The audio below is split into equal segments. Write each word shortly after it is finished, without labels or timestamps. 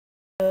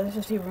This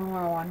is Stephen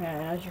on here,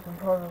 and as you can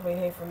probably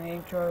hear from the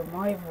intro,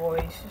 my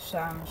voice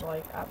sounds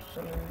like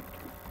absolute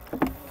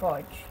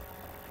fudge.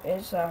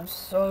 It sounds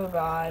so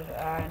bad,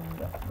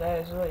 and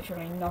there's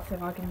literally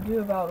nothing I can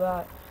do about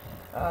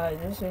that.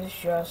 This is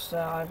just,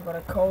 I've got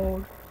a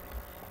cold,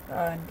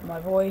 and my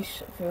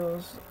voice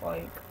feels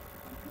like,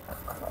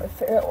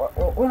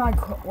 when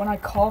I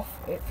cough,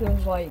 it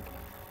feels like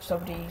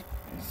somebody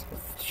is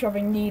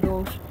shoving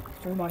needles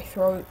through my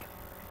throat,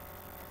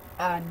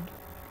 and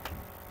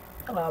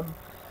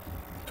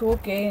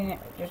talking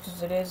just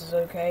as it is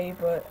okay,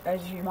 but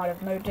as you might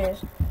have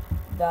noticed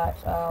that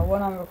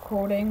when I'm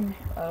recording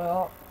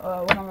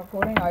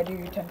I do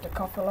tend to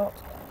cough a lot,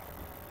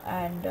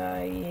 and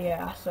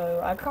yeah, so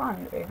I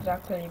can't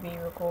exactly be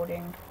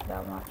recording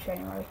that much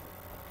anyway.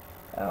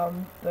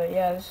 But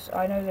yeah,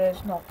 I know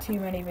there's not too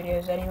many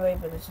videos anyway,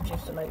 but this is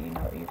just to let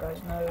you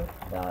guys know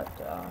that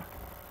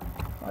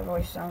my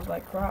voice sounds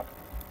like crap,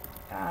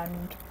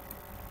 and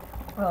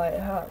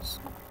it hurts.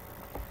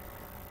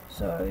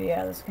 So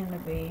yeah, there's going to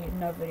be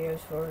no videos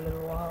for a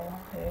little while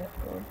here,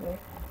 probably.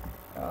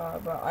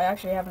 But I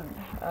actually haven't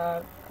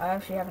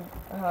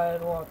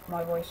heard what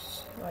my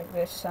voice like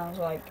this sounds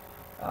like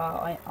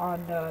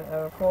on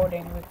a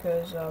recording,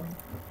 because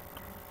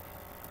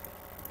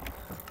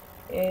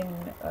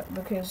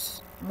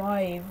because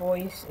my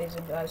voice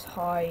isn't as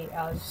high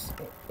as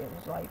it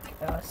was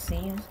like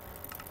seems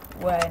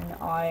when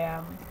I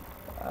am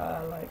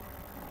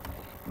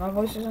my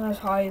voice isn't as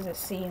high as it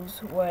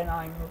seems when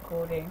I'm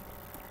recording,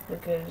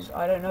 because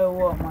I don't know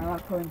what my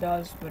microphone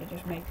does, but it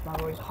just makes my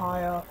voice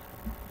higher.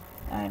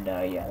 And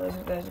yeah,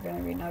 there's going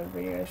to be no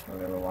videos for a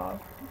little while.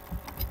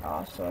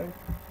 So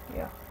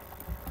yeah,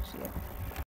 see ya.